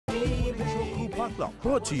Potluck,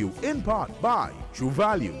 brought to you in part by True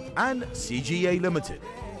Value and CGA Limited.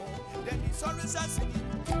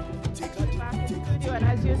 And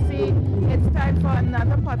as you see, it's time for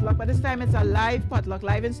another potluck, but this time it's a live potluck,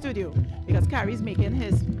 live in studio, because Khary's making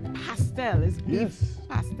his pastel, his beef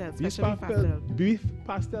pastel, special pastel. Beef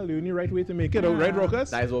pastel, the only right way to make it, right, Rockers?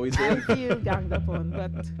 That is what we do. I feel ganged up on,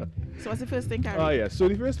 but so what's the first thing, Khary? Yeah, so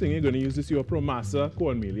the first thing you're going to use is your Promasa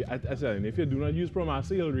cornmeal. I tell you, if you do not use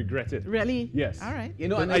Promasa, you'll regret it. Really? Yes. All right. You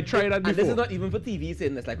know, I tried that before. And this is not even for TV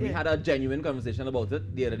saying this. Like, we had a genuine conversation about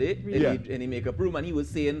it the other day in the makeup room, and he was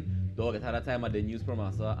saying, dog, it had a time I didn't use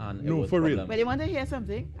Promasa, and it was for real. But you want to hear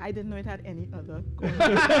something? I didn't know it had any other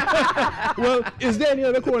cornmeal. Well, is there any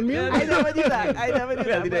other cornmeal? I never knew that. I never knew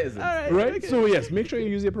that. There isn't. All right. Right? Okay. So yes, make sure you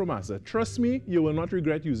use your Promasa. Trust me, you will not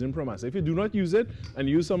regret using Promasa. If you do not use it and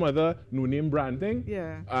use some other no-name brand thing,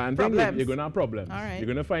 and then you're going to have problems. All right. You're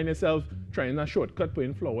going to find yourself trying a shortcut,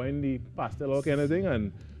 putting flour in the pastel or kind of thing,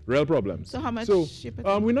 and real problems. So how much? So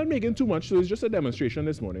we're not making too much, so it's just a demonstration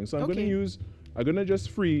this morning. So I'm Okay. going to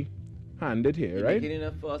just free-hand it here, right? Making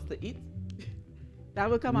enough for us to eat? That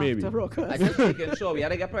will come Maybe. after Rockers. I just making sure we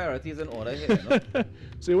had to get priorities in order here. You know?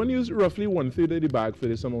 So you want to use roughly 1/3 of the bag for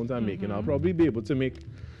this amount I'm making. I'll probably be able to make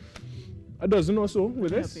a dozen or so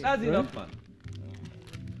with this. That's enough, man.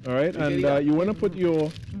 All right, and you want to put your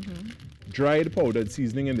dried powdered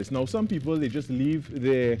seasoning in this. Now, some people, they just leave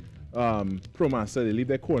their Promasa, they leave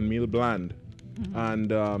their cornmeal bland.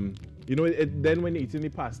 And, you know, then when you're eating the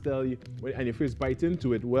pastel and you first bite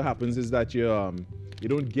into it, what happens is that you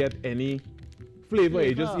don't get any flavor.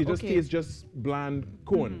 It just tastes just bland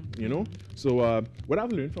corn, you know. So what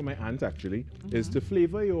I've learned from my aunt actually is to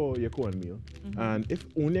flavor your cornmeal, and if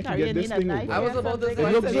only I can get this thing over. I was about to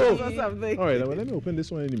say something. All right, well, let me open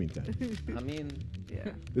this one in the meantime. I mean,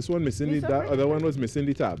 This one missing the other one was missing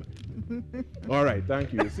the tab. All right,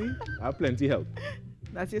 thank you. See, I have plenty help.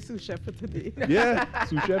 That's your sous chef for today. Yeah,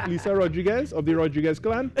 sous chef Lisa Rodriguez of the Rodriguez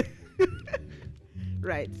clan.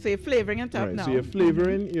 Right, so you're flavoring on top Right, now. so you're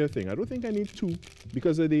flavoring your thing. I don't think I need two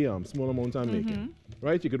because of the small amount I'm making.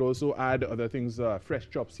 Right, you could also add other things, fresh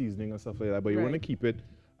chopped seasoning and stuff like that, but you want to keep it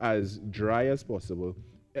as dry as possible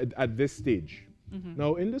at this stage.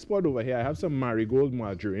 Now, in this pot over here, I have some marigold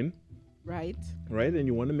margarine. Right. Right, and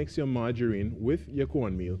you want to mix your margarine with your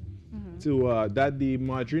cornmeal so that the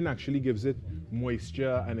margarine actually gives it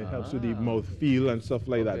moisture and it helps with the mouth feel and stuff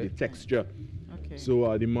like that, the texture. Okay.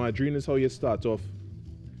 So the margarine is how you start off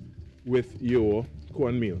with your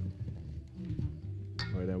cornmeal.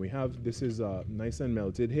 All right, and we have, this is nice and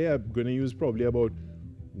melted. Here I'm going to use probably about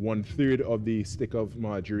 1/3 of the stick of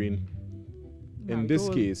margarine in this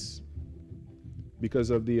case because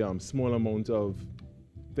of the small amount of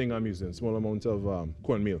thing I'm using, small amount of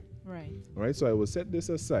cornmeal. Right. All right, so I will set this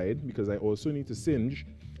aside because I also need to singe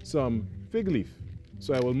some fig leaf.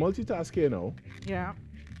 So I will multitask here now. Yeah.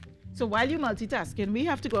 So while you're multitasking, we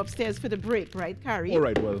have to go upstairs for the break, right, Khary? All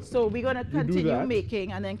right, well, so we're going to do continue that.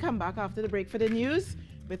 making and then come back after the break for the news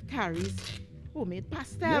with Khary's homemade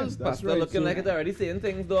pastel. Yes, that's pastel right. looking So like it's already saying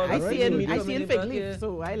things, dog. I see in fig back leaf, here.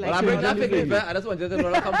 so I like Well, I bring that fig leaf. I just want you to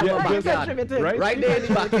know come from Yeah, my just- backyard. Right there in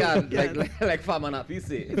the backyard, like Farmer Nap, you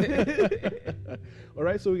see. all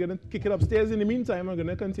right, so we're going to kick it upstairs. In the meantime, I'm going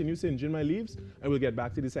to continue singeing my leaves and we'll get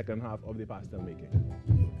back to the second half of the pastel making.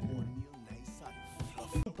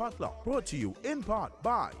 Potluck, brought to you in part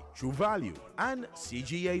by True Value and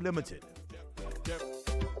CGA Limited.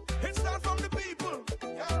 It's not from the people.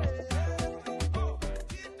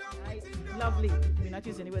 Nice. Lovely. We're not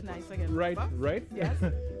using the word nice again. Right, remember? right? Yes.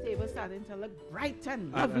 Table starting to look bright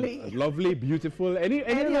and lovely. Lovely, beautiful. Any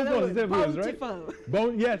other other word? positive words, right?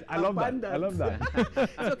 Bountiful. Yes, I love that. Abundant. I love that.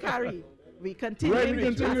 So Khary, we continue. Right, we're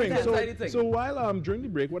continuing. Pastel. So while during the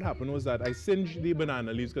break, what happened was that I singed the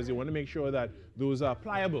banana leaves because you want to make sure that those are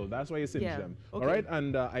pliable. That's why you singe them. Okay. All right,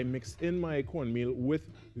 and I mixed in my cornmeal with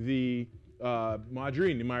the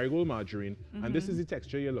margarine, the marigold margarine, and this is the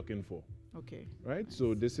texture you're looking for. Okay. Right,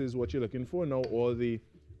 so this is what you're looking for. Now all the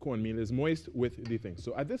cornmeal is moist with the thing.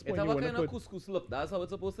 So at this point, It's you a want to kind of put. couscous look. That's how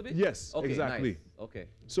it's supposed to be? Yes, Okay, exactly. nice. Okay.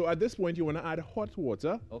 So at this point, you want to add hot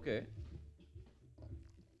water. Okay.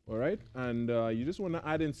 All right, and you just want to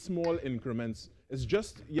add in small increments. It's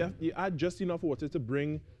just you add just enough water to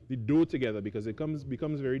bring the dough together because it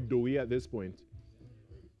becomes very doughy at this point,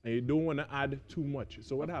 and you don't want to add too much.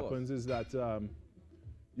 So what happens is that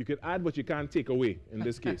you can add, but you can't take away in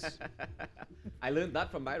this case. I learned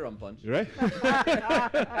that from my rum punch. Right?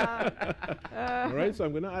 All right, so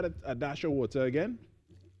I'm going to add a dash of water again.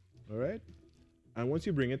 All right, and once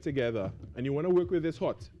you bring it together, and you want to work with this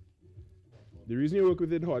hot. The reason you work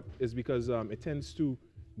with it hot is because it tends to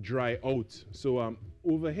dry out. So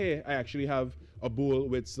over here, I actually have a bowl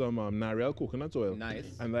with some Narel coconut oil. Nice.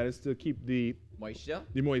 And that is to keep the Moisture?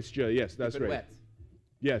 The moisture, yes, that's Keep it right. wet.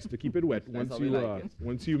 Yes, to keep it wet That's how we like it.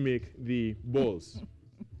 once you make the balls.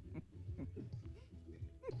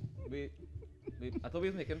 I thought we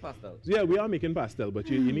was making pastels. Yeah, we are making pastel, but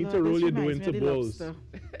you need to roll your dough into balls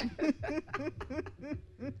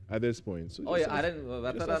at this point. So Oh yeah, I didn't.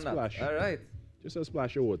 Better just a than that. splash. All right. Just a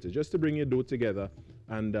splash of water, just to bring your dough together,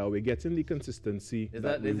 and we're getting the consistency Is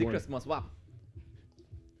that that is we the want. Christmas wap?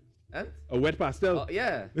 And? A wet pastel. Oh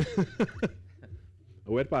yeah.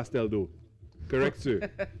 A wet pastel dough. Correct, sir.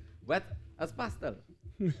 Wet as pastel.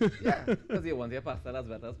 Yeah, because you want your pastel as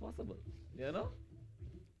wet as possible. You know?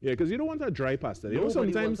 Yeah, because you don't want a dry pastel. You know,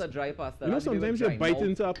 Nobody sometimes wants a dry pastel. you know and give it sometimes you dry bite mouth.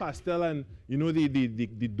 into a pastel and you know the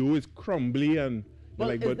dough is crumbly and you're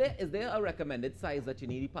Well, like, is there a recommended size that you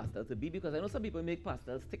need the pastel to be? Because I know some people make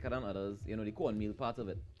pastels thicker than others. You know, the cornmeal part of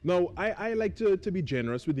it. no, I like to be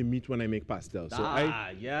generous with the meat when I make pastel. So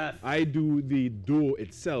yes. I do the dough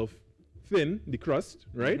itself thin, the crust,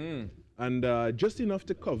 right? Mm-hmm. And just enough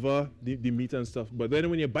to cover the meat and stuff. But then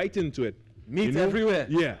when you bite into it, Meat you know, everywhere.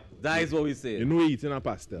 Yeah. That is what we say. You know you're eating a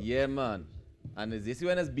pastel. Yeah, man. And is this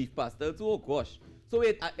when it's beef pastel too? Oh gosh. So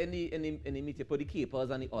wait, in the meat you put the capers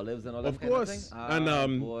and the olives and all that Of kind of thing? course. Ah,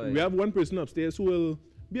 And boy. we have one person upstairs who will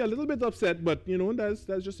be a little bit upset, but you know, that's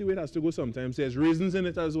just the way it has to go sometimes. There's raisins in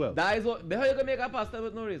it as well. That is what. How you can make a pastel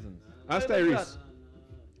with no raisins? Ask How you do Tyrese.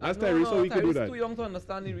 that? Ask No, Tyrese no, how we could do Tyrese that. too young to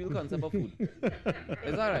understand the real concept of food.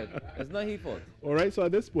 It's alright. It's not his fault. All right, so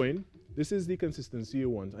at this point, this is the consistency you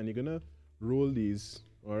want, and you're gonna roll these.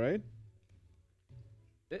 All right.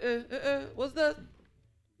 What's that?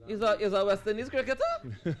 Is a West Indies cricketer?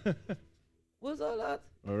 What's all that?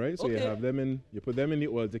 All right, so you Okay. have them in. You put them in the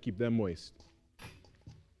oil to keep them moist.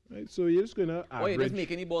 Right, so you're just gonna Oh, you average. just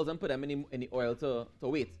make any balls and put them in the oil to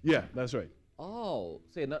wait. Yeah, that's right. Oh,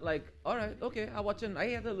 so you're not like, all right, okay, I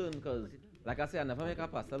have to learn because, like I say, I never make a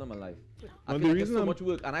pastel in my life. I Well, feel the like it's reason so I'm- much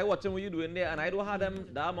work, and I watch them what you doing there, and I don't have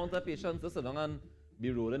that amount of patience to sit down and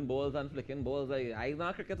be rolling balls and flicking balls. I'm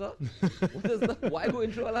not a cricketer. What is that? Why go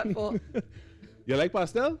through all that for? You like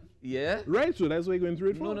pastel? Yeah. Right, so that's what you're going through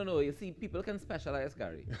it for? No. You see, people can specialize,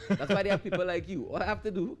 Khary. That's why they have people like you. All I have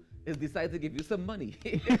to do is decide to give you some money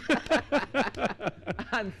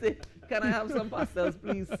and say, "Can I have some pastels,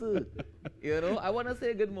 please, sir?" You know, I want to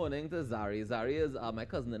say good morning to Zari. Zari is my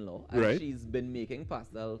cousin-in-law, and Right. she's been making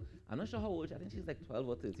pastel. I'm not sure how old. I think she's like 12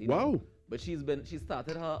 or 13. Wow. But she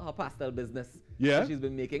started her pastel business. Yeah. So she's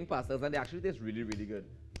been making pastels, and they actually taste really, really good.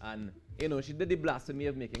 And you know, she did the blasphemy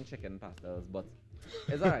of making chicken pastels, but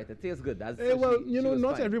it's all right. It tastes good. That's, Hey, so well, she you know, was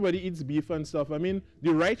not fine. everybody eats beef and stuff. I mean,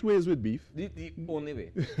 the right way is with beef. The only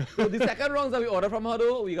way. So the second rounds that we ordered from her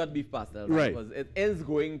though, we got beef pastels. Right. Because it is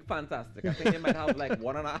going fantastic. I think they might have like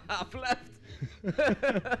 1.5 left.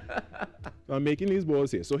 So I'm making these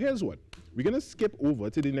balls here. So here's what. We're going to skip over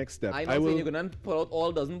to the next step. I know saying you're gonna pull out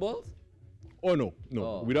all dozen balls. Oh, no.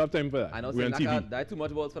 Oh. We don't have time for that. I know We're on saying TV. that's too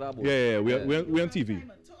much balls for that bowl. Yeah, we're on TV.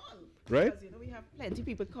 Time at all. Right? Because, you know, we have plenty of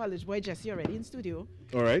people, college boy Jesse already in studio.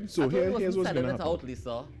 All right, so here's what's going to it happen. out,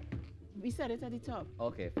 Lisa. We said it at the top.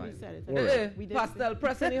 Okay, fine. We said it. All right. Hey, We did- pastel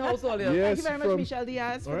press in the house all here. Yeah. Thank you very much, from- Michelle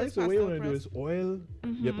Diaz, All for right, this so what you're pastel going to do press. is oil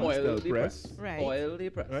your Oil pastel the press. press. Right. Oil the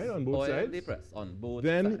press. Right, on both Oil sides. the press on both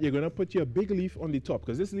Then sides. you're going to put your big leaf on the top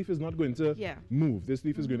because this leaf is not going to Yeah. move. This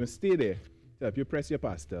leaf is going to stay there to help you press your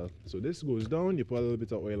pastel. So this goes down, you put a little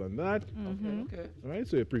bit of oil on that. Okay. All right,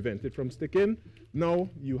 so you prevent it from sticking. Now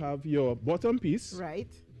you have your bottom piece,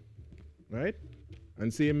 Right. right?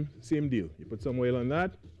 And same deal. You put some oil on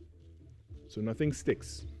that so nothing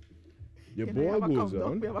sticks. Your Can I ball have a goes countdown?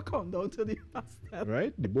 down, We have a countdown to the pastel.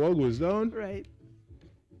 right? The ball goes down. Right.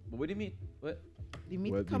 But what do you mean? What? The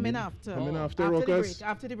meat Well, the coming meat after. coming after, the Rockus. break.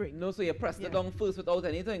 After the break. No, so you pressed Yeah. it down first without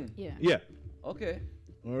anything. Yeah. Yeah. Okay.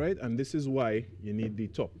 All right, and this is why you need the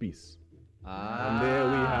top piece. Ah. And there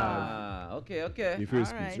we have Okay. the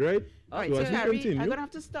first All piece, right. right? All right, so so as we Khary, I'm continue, going to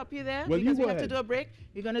have to stop you there Well, you because we go have to ahead. do a break.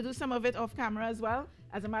 We're going to do some of it off camera as well.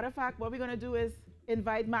 As a matter of fact, what we're going to do is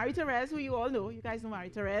invite Marie Therese, who you all know. You guys know Marie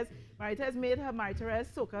Therese. Marie Therese made her Marie Therese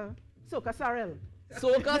Soca Sorrel.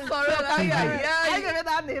 Soca Sorrel. I Ay. give it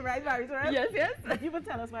that name, right, Marie Therese? Yes, yes. You will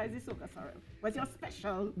tell us why is it Soca Sorrel. What's your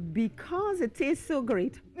special? Because it tastes so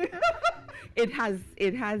great. it has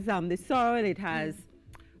the sorrel, it has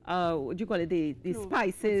what do you call it, the Clove.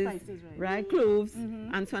 spices, Spices, right. right? Cloves.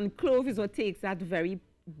 And so, and clove is what takes that very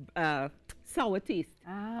sour taste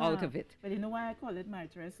out of it. But you know why I call it Marie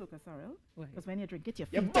Therese Soca Sorrel? Because when you drink it, you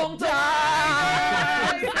You feet bumped up.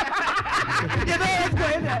 You know what's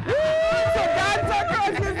going there. So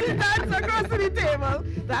dance across to the table.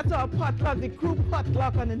 That's our potluck, the Crew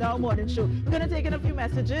Potluck on the Now Morning Show. We're going to take in a few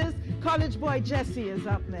messages. College boy Jesse is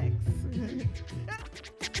up next.